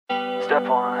Step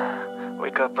 1,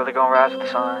 wake up early, gonna rise with the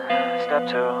sun.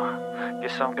 Step 2, get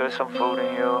some good, some food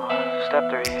in you. Step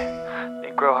 3,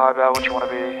 think real hard about what you wanna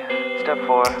be. Step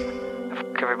 4,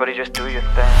 everybody just do your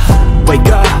thing. Wake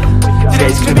up,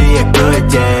 today's gonna be a good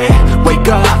day.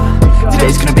 Wake up,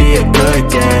 today's gonna be a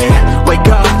good day. Wake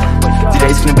up,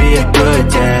 today's gonna be a good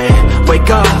day.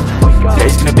 Wake up,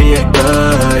 today's gonna be a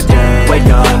good day. Wake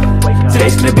up,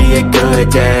 today's gonna be a good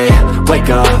day.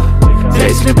 Wake up,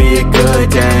 today's gonna be a good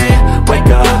day.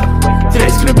 Wake up,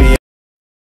 today's gonna be a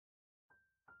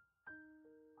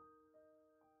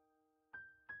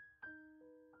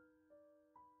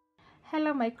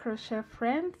Hello my crochet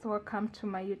friends, welcome to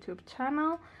my YouTube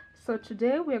channel. So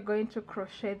today we are going to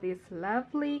crochet this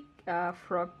lovely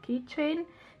frog keychain.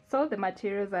 So the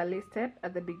materials are listed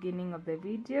at the beginning of the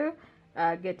video.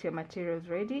 Get your materials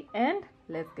ready and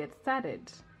let's get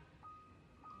started.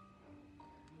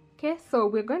 Okay, so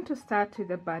we're going to start with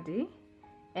the body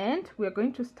and we're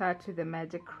going to start with the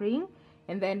magic ring,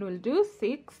 and then we'll do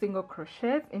 6 single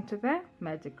crochets into the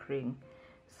magic ring.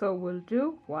 So we'll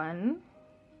do 1,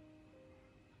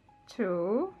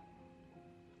 2,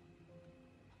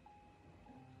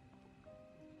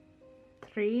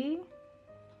 3,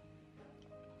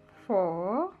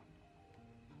 4,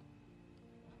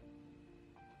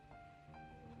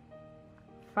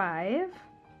 5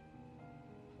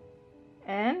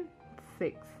 and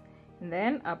 6, and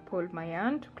then I pulled my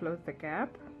yarn to close the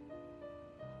gap,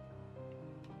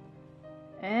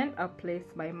 and I'll place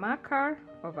my marker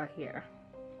over here.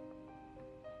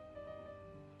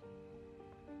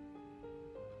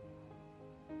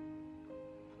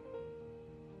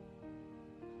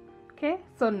 Okay,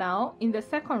 so now in the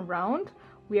second round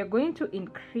we are going to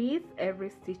increase every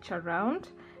stitch around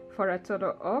for a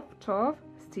total of 12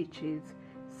 stitches.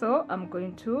 So I'm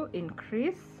going to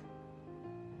increase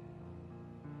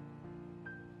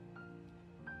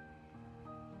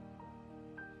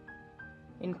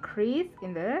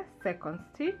in the second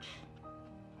stitch,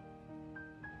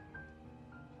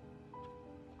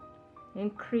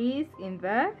 increase in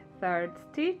the third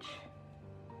stitch,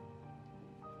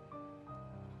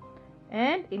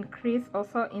 and increase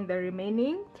also in the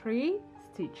remaining 3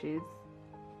 stitches.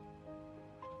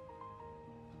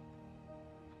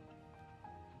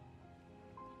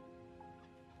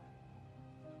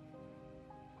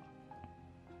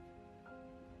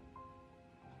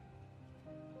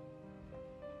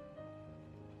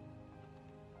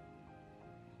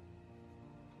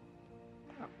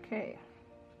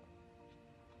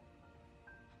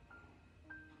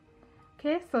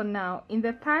 Okay, so now in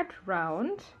the third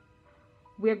round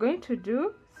we are going to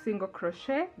do single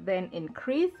crochet, then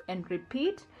increase and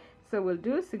repeat. So we'll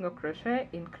do single crochet,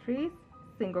 increase,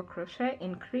 single crochet,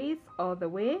 increase all the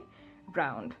way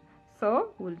round.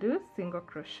 So we'll do single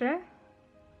crochet,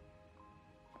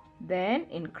 then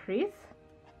increase,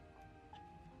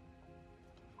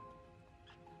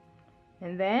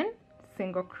 and then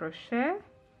single crochet,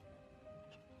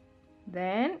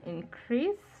 then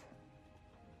increase,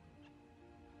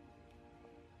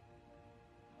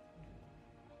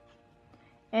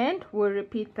 and we'll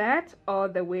repeat that all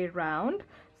the way round.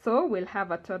 So we'll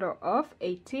have a total of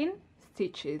 18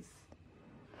 stitches.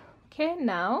 Okay,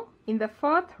 now in the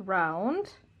fourth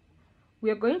round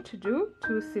we are going to do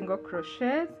 2 single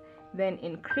crochets, then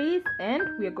increase,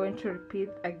 and we are going to repeat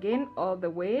again all the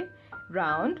way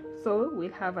round. So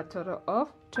we'll have a total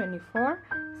of 24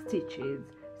 stitches.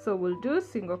 So we'll do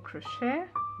single crochet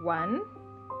 1,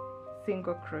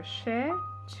 single crochet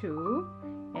 2,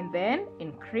 and then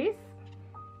increase,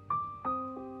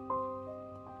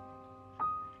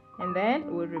 and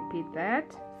then we'll repeat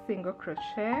that, single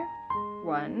crochet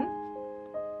 1,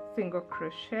 single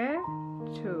crochet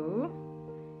 2,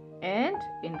 and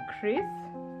increase,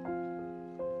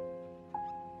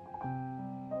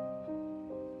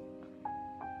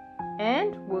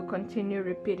 and we'll continue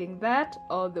repeating that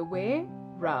all the way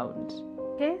round.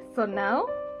 Okay, so now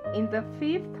in the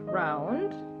 5th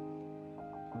round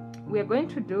we are going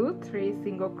to do 3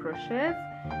 single crochets,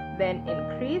 then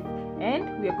increase,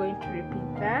 and we are going to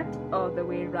repeat that all the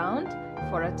way round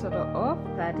for a total of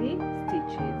 30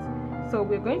 stitches. So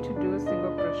we're going to do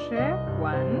single crochet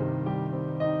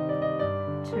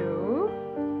 1, 2,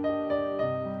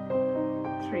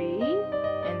 3,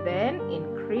 and then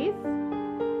increase,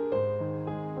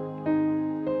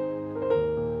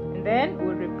 and then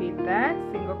we'll repeat that,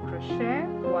 single crochet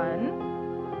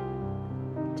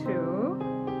 1, 2,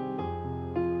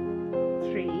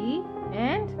 3,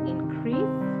 and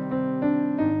increase,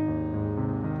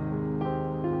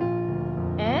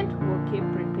 and we'll keep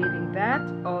repeating that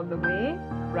all the way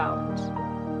round.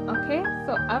 Okay, so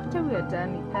so after we are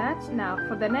done with that, now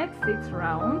for the next 6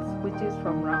 rounds, which is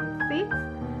from round 6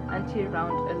 until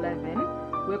round 11,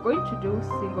 we're going to do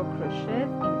single crochets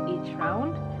in each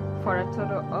round for a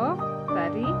total of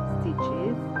 30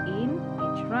 stitches in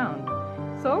each round.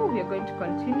 So we are going to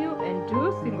continue and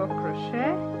do single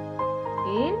crochet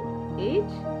in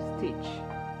each stitch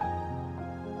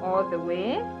all the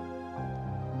way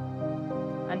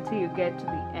until you get to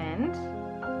the end.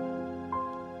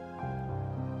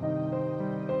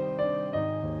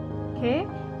 Okay,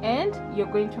 and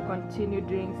you're going to continue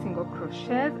doing single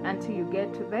crochets until you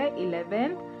get to the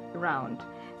 11th round.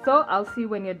 So I'll see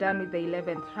when you're done with the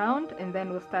 11th round, and then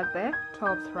we'll start the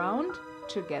 12th round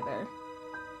together.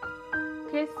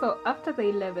 Okay, so after the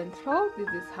 11th row, this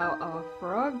is how our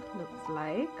frog looks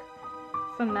like.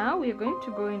 So now we're going to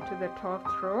go into the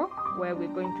 12th row where we're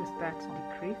going to start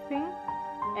decreasing,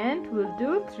 and we'll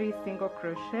do 3 single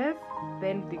crochets,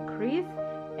 then decrease,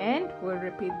 and we'll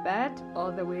repeat that all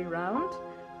the way around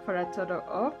for a total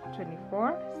of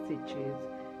 24 stitches.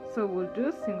 So we'll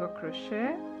do single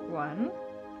crochet 1,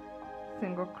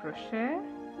 single crochet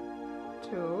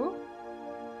 2,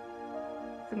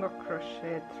 single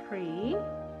crochet 3,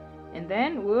 and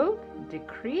then we'll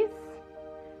decrease.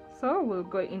 So we'll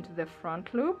go into the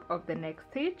front loop of the next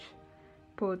stitch,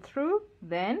 pull through,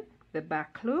 then the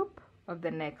back loop of the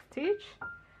next stitch,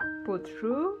 pull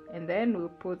through, and then we'll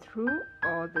pull through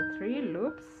all the 3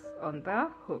 loops on the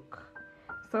hook.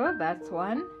 So that's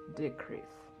 1 decrease.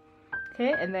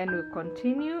 Okay, and then we'll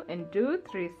continue and do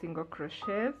 3 single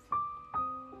crochets,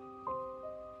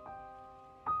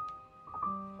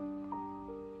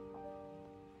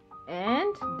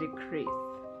 and decrease,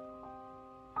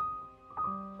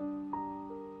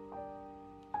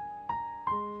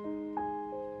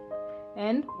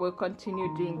 and we'll continue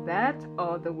doing that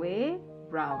all the way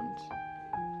round.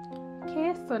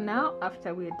 Okay, so now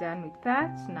after we're done with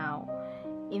that, now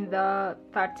in the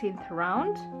 13th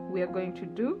round we are going to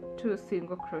do 2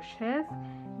 single crochets,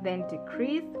 then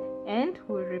decrease, and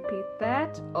we'll repeat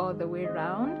that all the way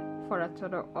around for a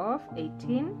total of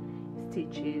 18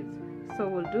 stitches. So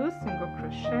we'll do single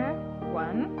crochet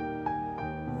 1,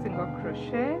 single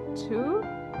crochet 2,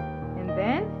 and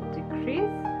then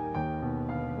decrease,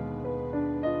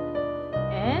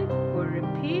 and we'll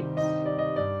repeat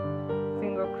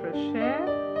single crochet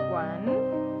 1,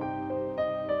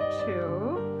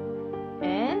 2,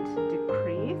 and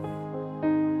decrease,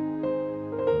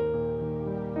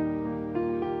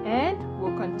 and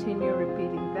we'll continue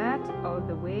repeating that all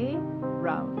the way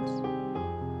round.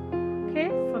 Okay,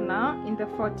 so now in the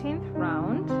 14th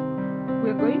round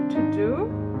we're going to do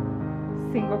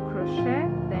single crochet,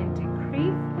 then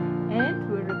decrease, and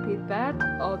we'll repeat that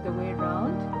all the way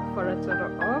around for a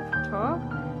total of 12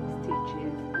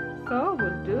 stitches. So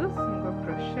we'll do single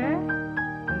crochet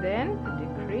and then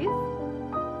decrease,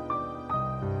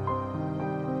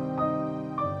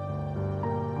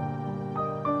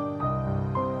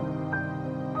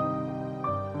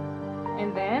 and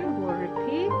then we'll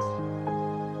repeat.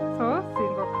 So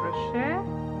single crochet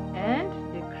and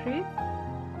decrease,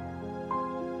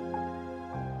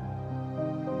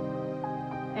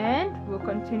 and we'll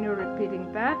continue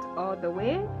repeating that all the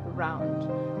way round.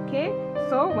 Okay,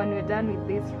 so when we're done with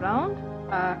this round,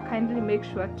 kindly make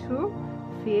sure to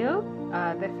fill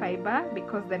the fiber,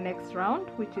 because the next round,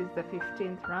 which is the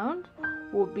 15th round,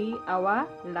 will be our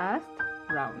last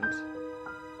round.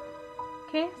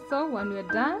 Okay, so when we're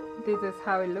done, this is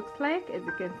how it looks like. As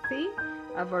you can see,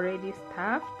 I've already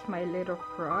stuffed my little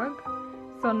frog.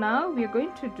 So now we're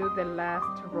going to do the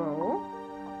last row,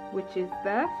 which is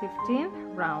the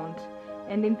 15th round,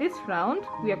 and in this round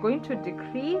we are going to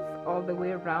decrease all the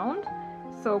way around,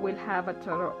 so we'll have a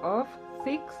total of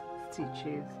 6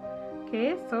 stitches.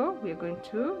 Okay, so we're going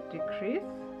to decrease,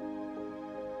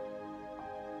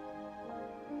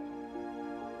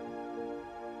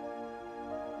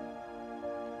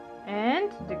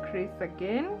 and decrease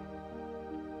again,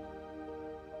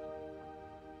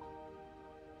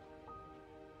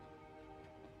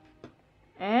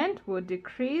 and we'll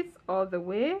decrease all the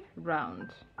way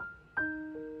round.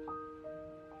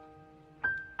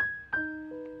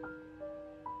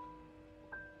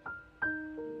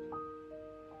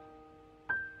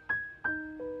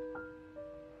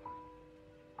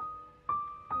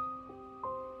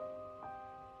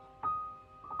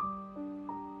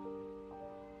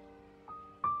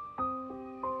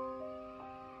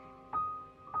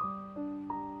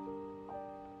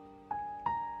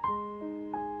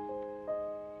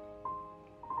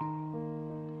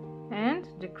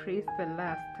 Decrease the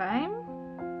last time,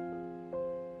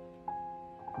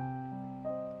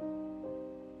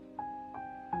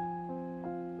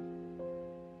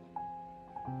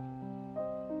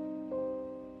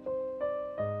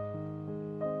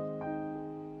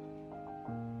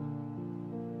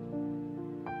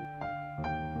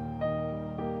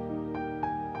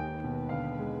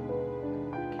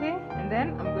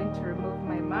 then I'm going to remove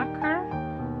my marker,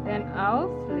 then I'll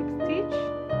slip stitch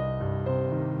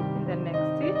in the next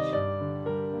stitch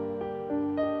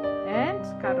and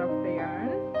cut off the yarn.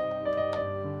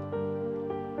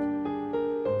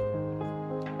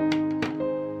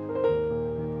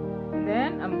 And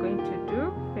then I'm going to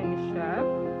do finish up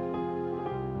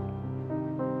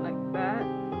like that.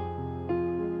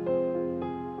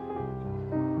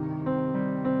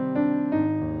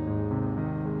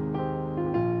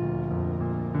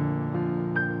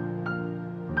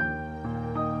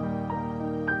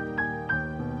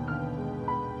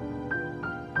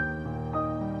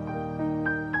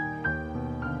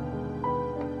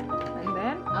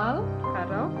 I'll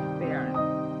cut off the yarn.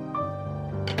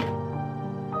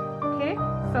 Okay,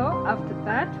 so after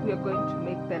that we are going to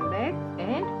make the legs,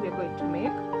 and we are going to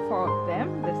make 4 of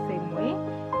them the same way,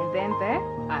 and then the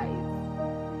eyes.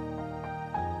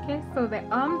 Okay, so the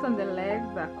arms and the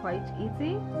legs are quite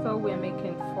easy, so we are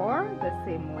making 4 the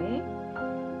same way,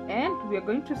 and we are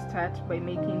going to start by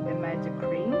making the magic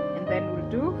ring, and then we'll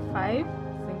do 5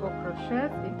 single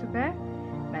crochets into the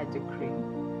magic ring.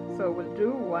 So we'll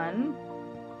do 1,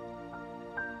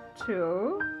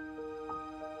 2,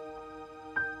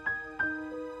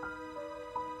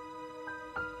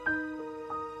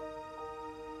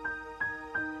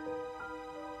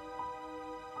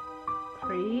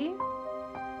 3,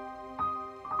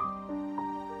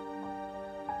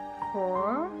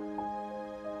 4,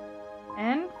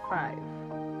 and 5.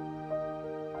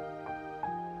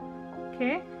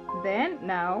 Okay, then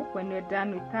now when we're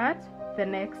done with that, the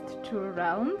next 2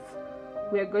 rounds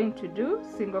we are going to do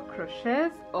single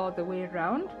crochets all the way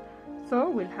around, so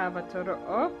we'll have a total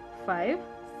of 5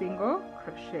 single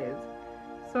crochets.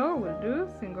 So we'll do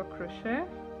single crochet,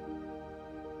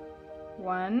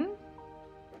 1,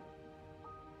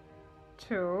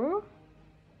 2,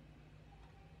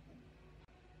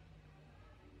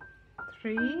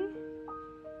 3,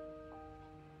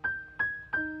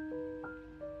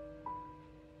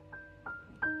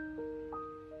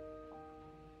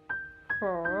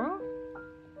 4,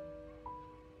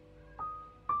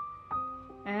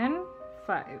 and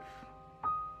 5.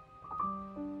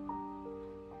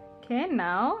 Okay,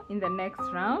 now in the next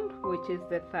round, which is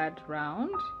the 3rd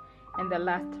round and the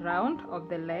last round of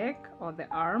the leg or the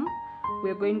arm,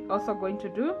 we're also going to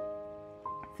do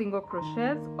single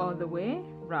crochets all the way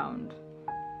round.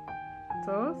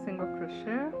 So single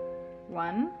crochet,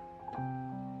 1,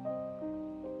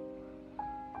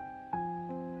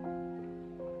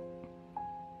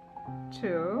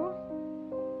 2,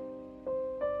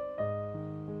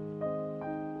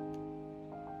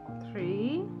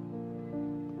 3,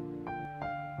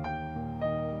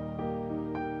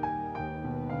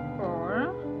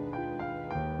 4,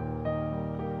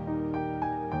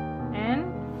 and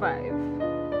 5.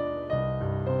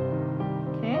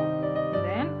 Okay, and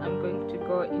then I'm going to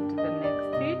go into the next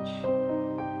stitch,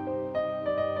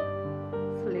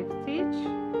 slip stitch,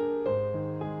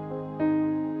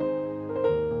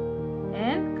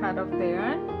 and cut off the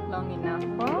yarn long enough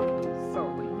for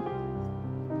sewing.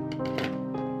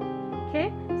 Okay,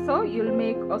 so you'll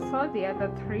make also the other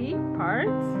 3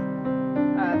 parts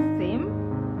same.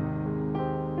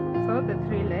 So the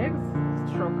 3 legs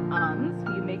stroke arms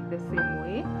you make the same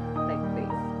way like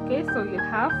this. Okay, so you'll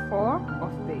have 4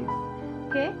 of these.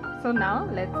 Okay, so now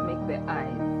let's make the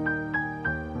eyes.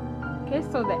 Okay,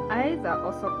 so the eyes are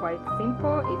also quite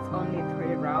simple. It's only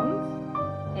 3 rounds,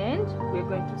 and we're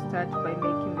going to start by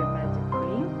making the magic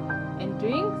ring and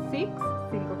doing 6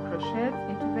 single crochets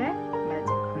into the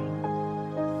magic ring.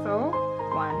 So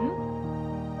 1,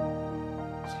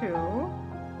 2,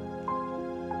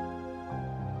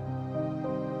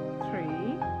 3,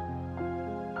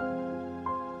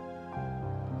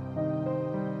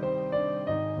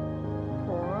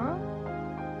 4,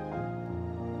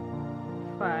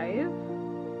 5,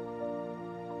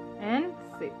 and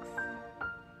 6.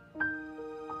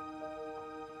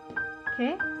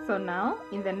 Okay, so now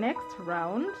in the next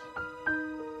round,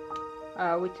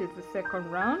 which is the 2nd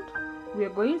round, we are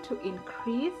going to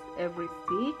increase every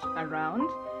stitch around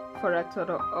for a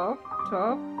total of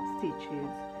 12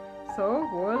 stitches. So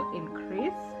we'll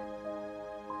increase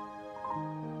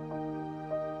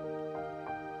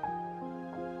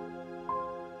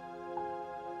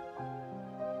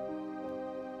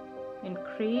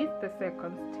the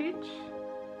 2nd stitch,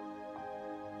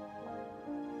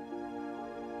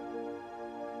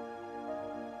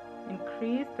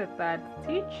 increase the 3rd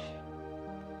stitch,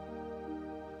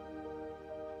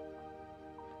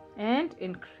 and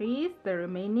increase the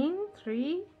remaining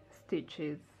 3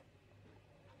 stitches.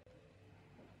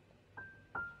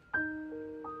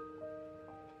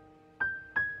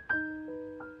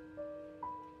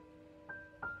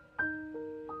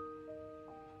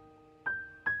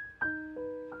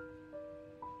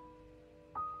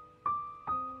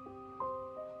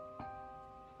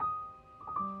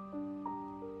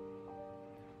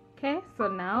 Okay, so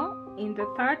now in the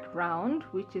third round,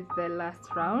 which is the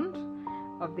last round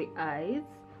of the eyes,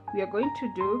 we are going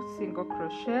to do single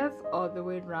crochets all the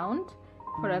way round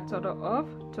for a total of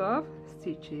 12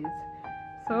 stitches.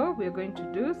 So we're going to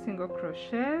do single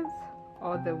crochets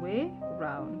all the way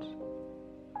round.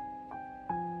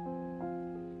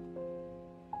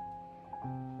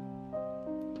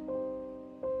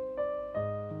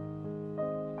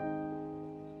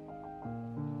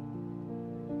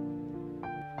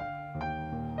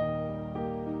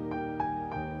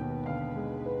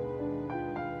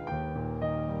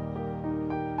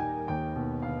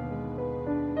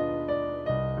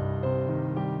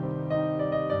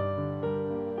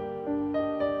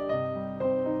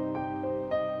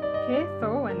 Okay,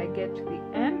 so when I get to the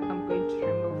end, I'm going to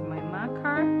remove my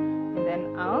marker and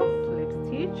then I'll slip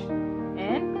stitch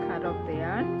and cut off the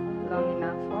yarn long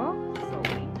enough for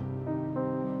sewing.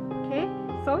 Okay,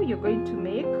 so you're going to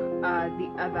make the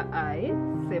other eye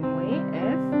same way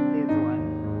as this one.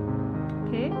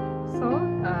 Okay, so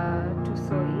to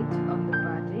sew it on the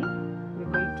body,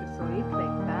 we're going to sew it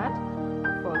like that,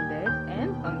 folded,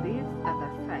 and on this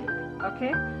other side.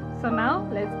 Okay, so now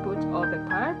let's put all the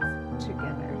parts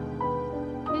together.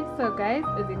 Okay, so guys,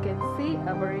 as you can see,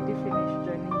 I've already finished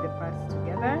joining the parts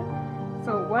together.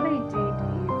 So what I did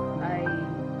is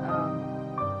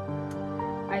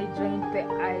I joined the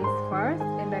eyes first,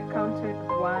 and I counted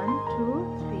 1,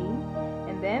 2, 3,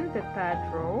 and then the third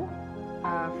row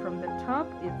from the top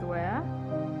is where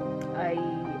I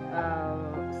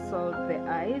sewed the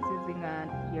eyes using a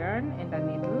yarn and a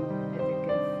needle, as you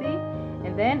can see,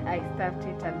 and then I stuffed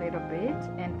it a little bit,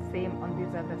 and same on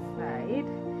this other side.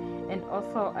 And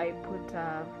also I put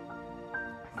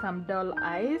some doll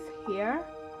eyes here,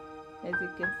 as you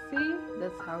can see.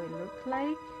 That's how it looks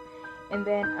like. And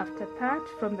then after that,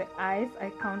 from the eyes I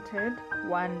counted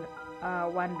one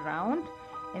round,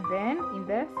 and then in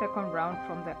the second round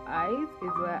from the eyes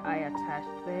is where I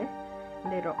attached the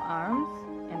little arms,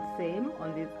 and same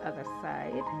on this other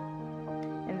side.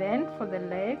 And then for the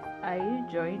legs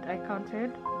I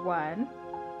counted 1,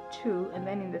 2, and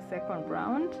then in the second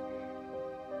round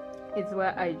is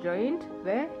where I joined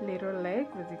the little legs,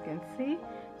 as you can see.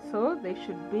 So they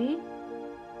should be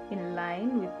in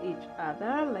line with each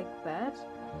other like that,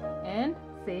 and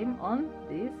same on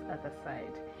this other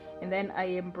side. And then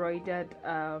I embroidered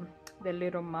the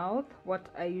little mouth. What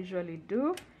I usually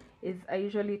do is I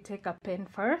usually take a pen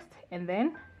first and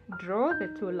then draw the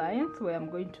 2 lines where I'm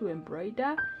going to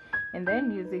embroider, and then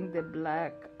using the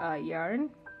black yarn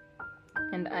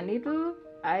and a needle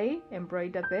I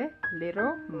embroider the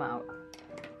little mouth.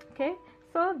 Okay,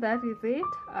 so that is it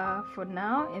for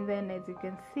now. And then as you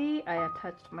can see, I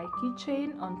attached my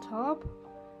keychain on top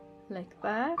like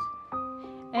that,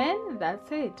 and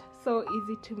that's it. So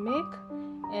easy to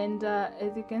make, and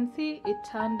as you can see, it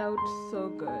turned out so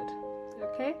good.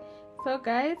 Okay, so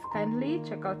guys, kindly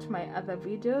check out my other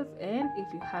videos, and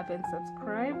if you haven't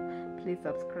subscribed, please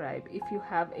subscribe. If you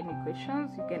have any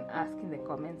questions, you can ask in the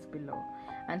comments below.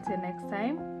 Until next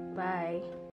time, bye.